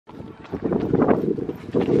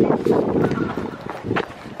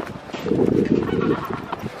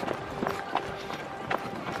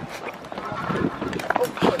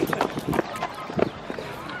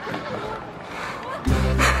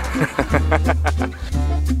Hey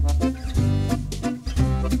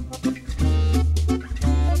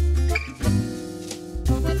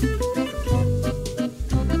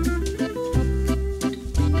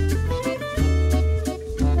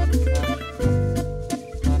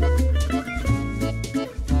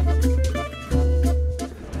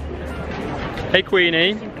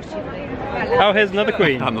Queenie. Oh, here's another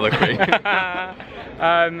queen. Another queen. Are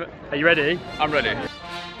you ready? I'm ready.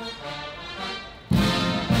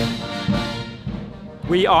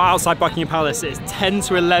 We are outside Buckingham Palace. It's 10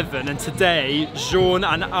 to 11 and today Jean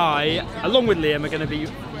and I, along with Liam, are going to be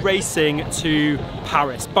racing to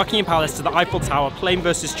Paris. Buckingham Palace to the Eiffel Tower, plane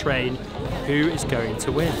versus train. Who is going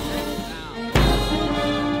to win?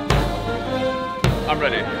 I'm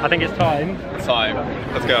ready. I think it's time. Time.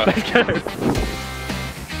 Let's go. Let's go.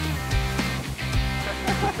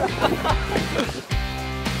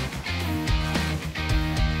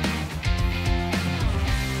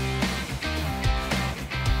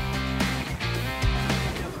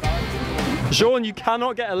 Jean, you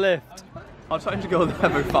cannot get a lift. I'm trying to go there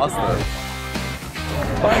very faster.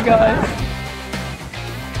 Bye guys.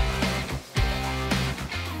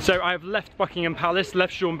 So I have left Buckingham Palace,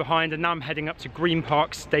 left Jean behind, and now I'm heading up to Green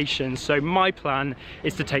Park Station. So my plan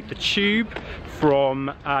is to take the tube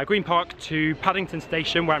from Green Park to Paddington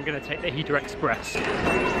Station, where I'm going to take the Heathrow Express.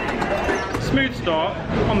 Smooth start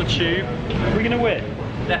on the tube. We're going to win.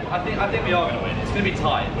 Yeah, I think we are going to win. It's going to be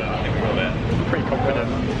tight, but I think we will win. I'm pretty confident.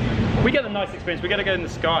 We get the nice experience. We got to go in the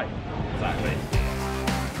sky. Exactly.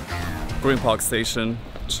 Green Park Station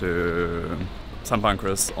to St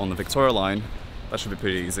Pancras on the Victoria line. That should be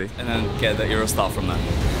pretty easy. And then get the Eurostar from there.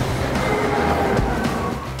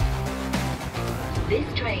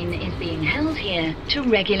 This train is being held here to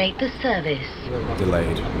regulate the service.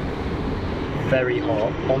 Delayed. Very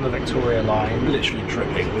hot on the Victoria line. Literally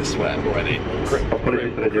dripping with sweat already.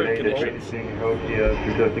 Apologies for the delay. The train is being held here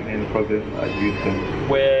due to a technical problem.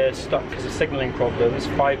 We're stuck because of signalling problems.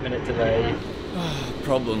 5-minute delay.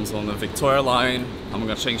 Problems on the Victoria line. I'm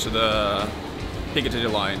gonna change to the Piccadilly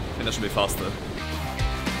line, and that should be faster.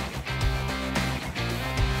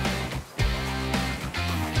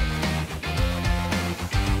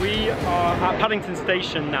 We are at Paddington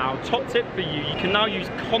Station now. Top tip for you, you can now use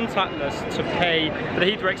contactless to pay for the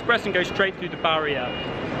Heathrow Express and go straight through the barrier.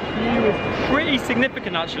 Queue is pretty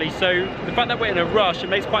significant actually, so the fact that we're in a rush, it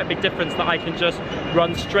makes quite a big difference that I can just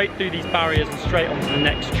run straight through these barriers and straight onto the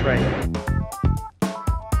next train.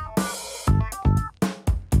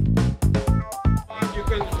 You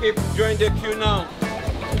can keep join the queue now.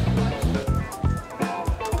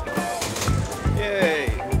 Yay!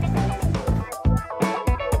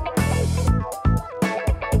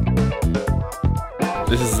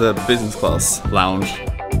 This is the business class lounge. I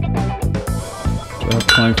have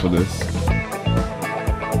time for this.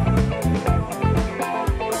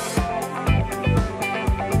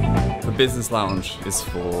 The business lounge is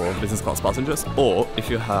for business class passengers, or if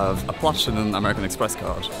you have a Platinum American Express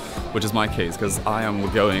card, which is my case because I am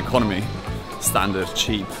going economy, standard,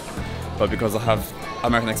 cheap. But because I have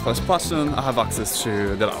American Express Platinum, I have access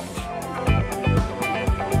to the lounge.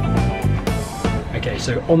 Okay,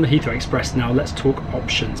 so on the Heathrow Express now, let's talk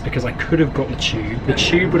options, because I could have got the tube. The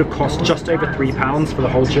tube would have cost just over £3 for the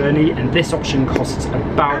whole journey, and this option costs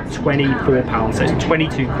about £24, so it's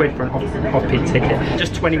 22 quid for an off-peak ticket.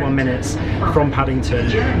 Just 21 minutes from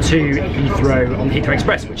Paddington to Heathrow on the Heathrow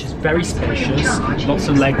Express, which is very spacious, lots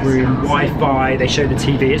of legroom, Wi-Fi, they show the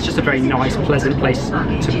TV. It's just a very nice, pleasant place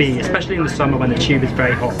to be, especially in the summer when the tube is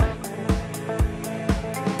very hot.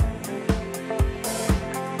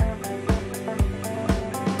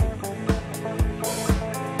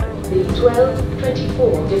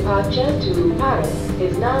 12:24 departure to Paris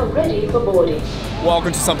is now ready for boarding.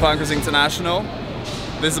 Welcome to St Pancras International.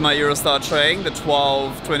 This is my Eurostar train, the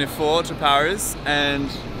 12:24 to Paris, and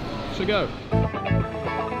should go.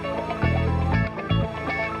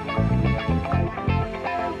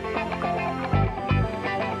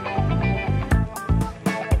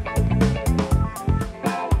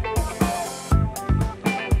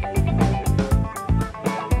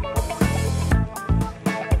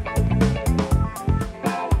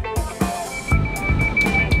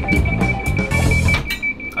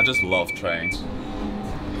 I just love trains.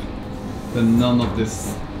 There's none of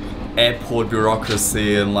this airport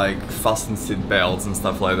bureaucracy and like fasten seat belts and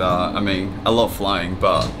stuff like that. I mean, I love flying,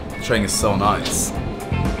 but train is so nice.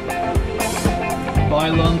 Bye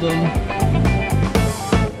London.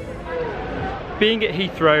 Being at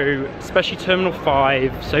Heathrow, especially Terminal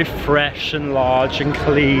 5, so fresh and large and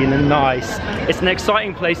clean and nice, it's an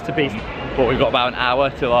exciting place to be. but we've got about an hour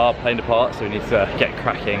till our plane departs, so we need to get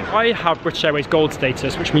cracking. I have British Airways Gold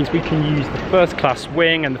status, which means we can use the first class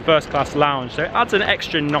wing and the first class lounge, so it adds an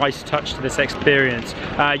extra nice touch to this experience.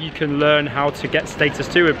 You can learn how to get status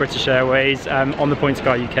too with British Airways on the Points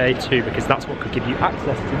Guy UK too, because that's what could give you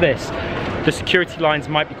access to this. The security lines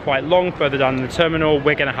might be quite long further down in the terminal.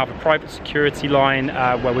 We're going to have a private security line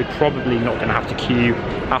where we're probably not going to have to queue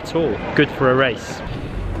at all. Good for a race.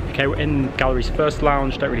 Okay, we're in Gallery's first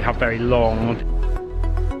lounge, don't really have very long.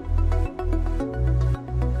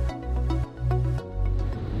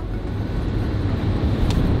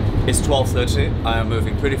 It's 12:30, I am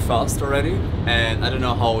moving pretty fast already, and I don't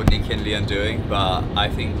know how Nicky and Liam are doing, but I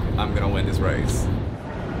think I'm gonna win this race.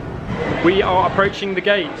 We are approaching the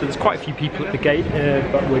gate, so there's quite a few people at the gate here,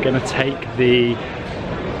 but we're going to take the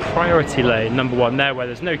priority lane, number 1 there, where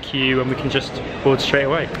there's no queue and we can just board straight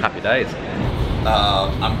away. Happy days.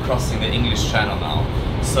 I'm crossing the English Channel now.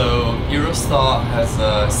 So Eurostar has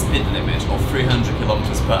a speed limit of 300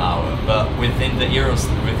 kilometers per hour, but within the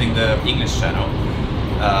English Channel,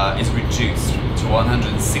 is reduced to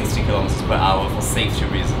 160 kilometers per hour for safety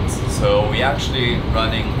reasons. So we're actually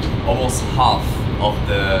running almost half of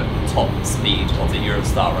the top speed of the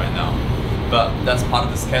Eurostar right now. But that's part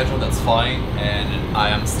of the schedule, that's fine, and I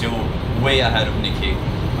am still way ahead of Nicky.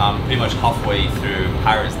 I'm pretty much halfway through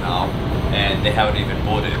Paris now, and they haven't even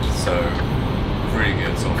boarded, so really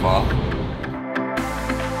good so far.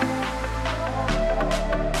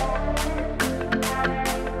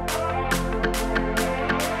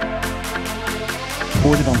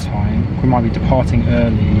 Boarded on time, we might be departing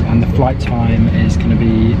early, and the flight time is going to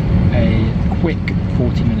be a quick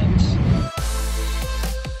 40 minutes.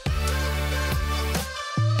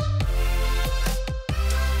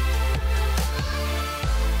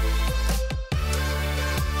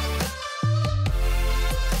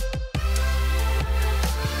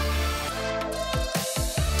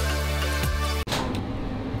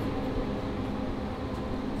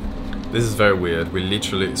 This is very weird, we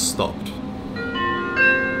literally stopped.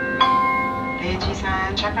 Ladies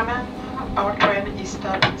and gentlemen, our train is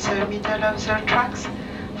stopped in the middle of the tracks.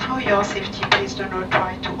 For your safety, please do not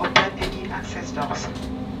try to open any access doors.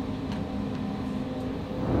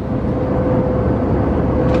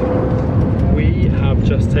 We have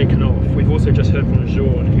just taken off. We've also just heard from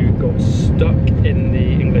Jean, who got stuck in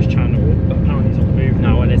the English Channel, but apparently he's on the move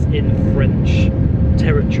now and is in French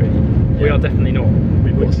territory. We are definitely not.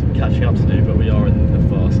 We've got some catching up to do, but we are in the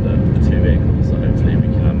faster of the 2 vehicles, so hopefully we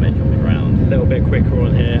can make up the ground. A little bit quicker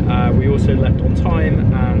on here. We also left on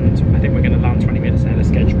time, and I think we're going to land 20 minutes ahead of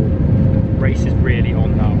schedule. The race is really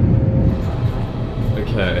on now.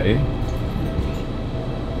 Okay.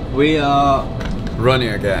 We are running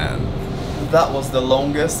again. That was the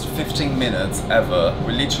longest 15 minutes ever.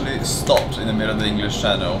 We literally stopped in the middle of the English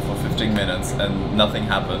Channel for 15 minutes and nothing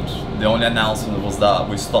happened. The only announcement was that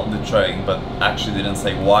we stopped the train, but actually didn't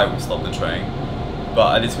say why we stopped the train.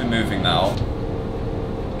 But at least we're moving now.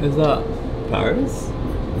 Is that Paris?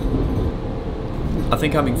 I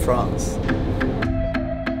think I'm in France.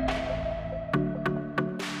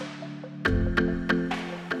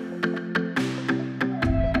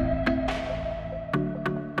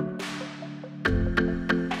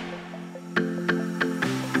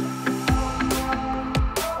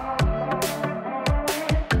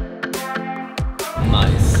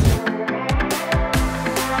 Nice.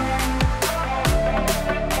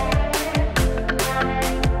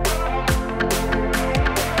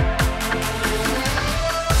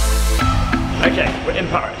 Okay, we're in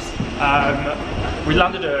Paris. We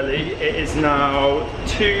landed early. It is now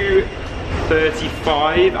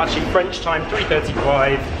 2:35, actually French time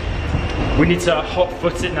 3:35. We need to hot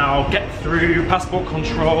foot it now, get through passport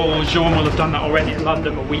control. Jean will have done that already in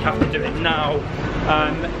London, but we have to do it now.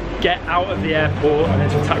 Get out of the airport and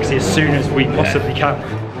into a taxi as soon as we possibly can.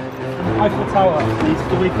 Eiffel Tower, please,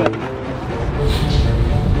 do we put?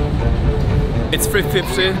 It's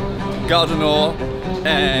 3:50, Gare du Nord,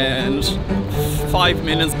 and 5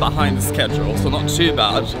 minutes behind the schedule, so not too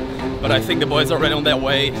bad. But I think the boys are already on their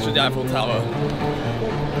way to the Eiffel Tower.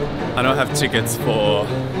 I don't have tickets for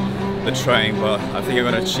the train, but I think I'm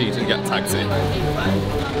gonna cheat and get a taxi.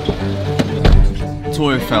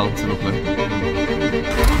 Tour Eiffel, s'il vous plaît.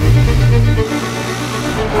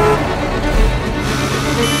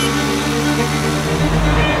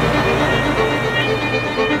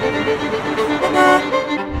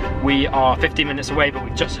 We are 15 minutes away, but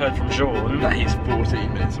we've just heard from Jean that he's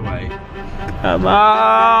 14 minutes away. Come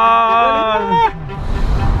on!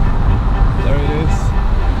 There it is.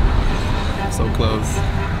 So close.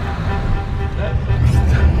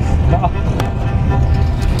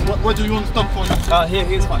 What do you want to stop for?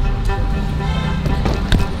 Here's fine.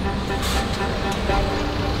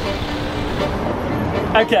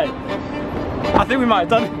 Okay. I think we might have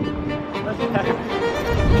done it.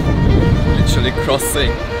 Literally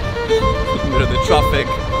crossing through the traffic.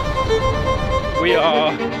 We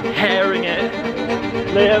are herring it.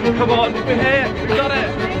 Liam, come on, we're here, we got it.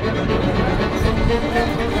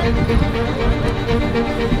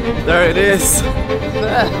 There it is.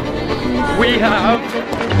 There. We have.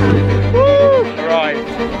 Woo! Right.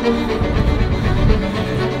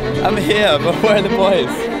 I'm here, but where are the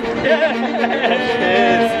boys? Yeah.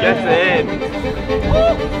 Get in.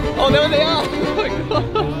 Oh, there they are.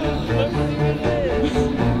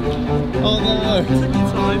 Oh no.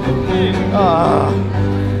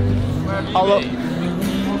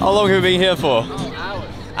 How long have we been here for?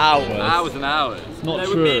 Hours. Hours and hours. Not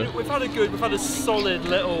true. We've had a solid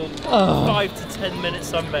little 5 to 10 minute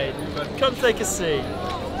sunbathe. Come take a seat.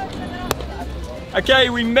 Okay,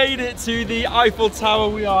 we made it to the Eiffel Tower.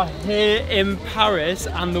 We are here in Paris,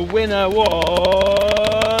 and the winner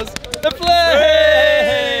was the plane.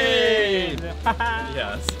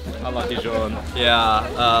 Yes. Unlucky John.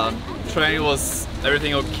 Yeah. Train was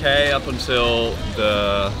everything okay up until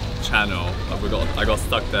the channel. I got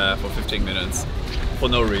stuck there for 15 minutes. For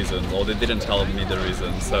no reason, or they didn't tell me the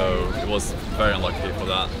reason, so it was very unlucky for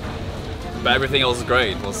that. But everything else was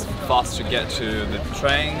great. It was fast to get to the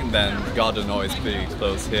train, then Garden is pretty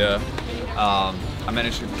close here. I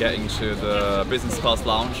managed to get into the business class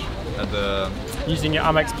lounge at the... Using your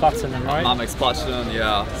Amex Platinum, right? Amex Platinum,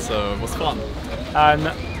 yeah, so it was fun.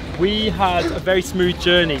 We had a very smooth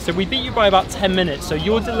journey, so we beat you by about 10 minutes, so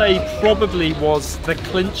your delay probably was the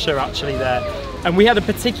clincher actually there. And we had a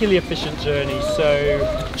particularly efficient journey,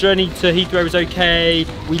 so journey to Heathrow was okay,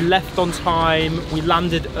 we left on time, we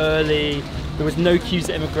landed early, there was no queues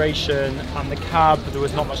at immigration, and the cab, there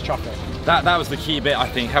was not much traffic. That was the key bit, I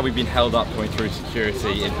think. Had we been held up going through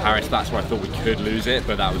security in Paris, that's where I thought we could lose it,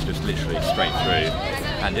 but that was just literally straight through.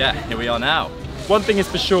 And yeah, here we are now. One thing is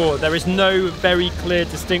for sure, there is no very clear,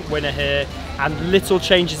 distinct winner here, and little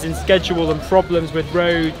changes in schedule and problems with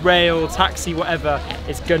road, rail, taxi, whatever,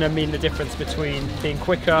 is gonna mean the difference between being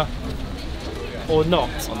quicker or not.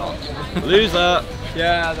 Loser!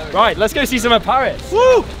 Yeah. Right, let's go see some of Paris.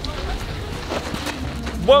 Woo!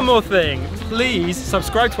 One more thing, please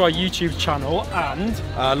subscribe to our YouTube channel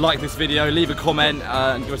and like this video, leave a comment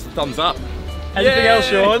and give us a thumbs up. anything else,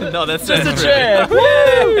 Sean? No, that's just it. a cheer.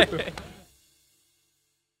 Woo!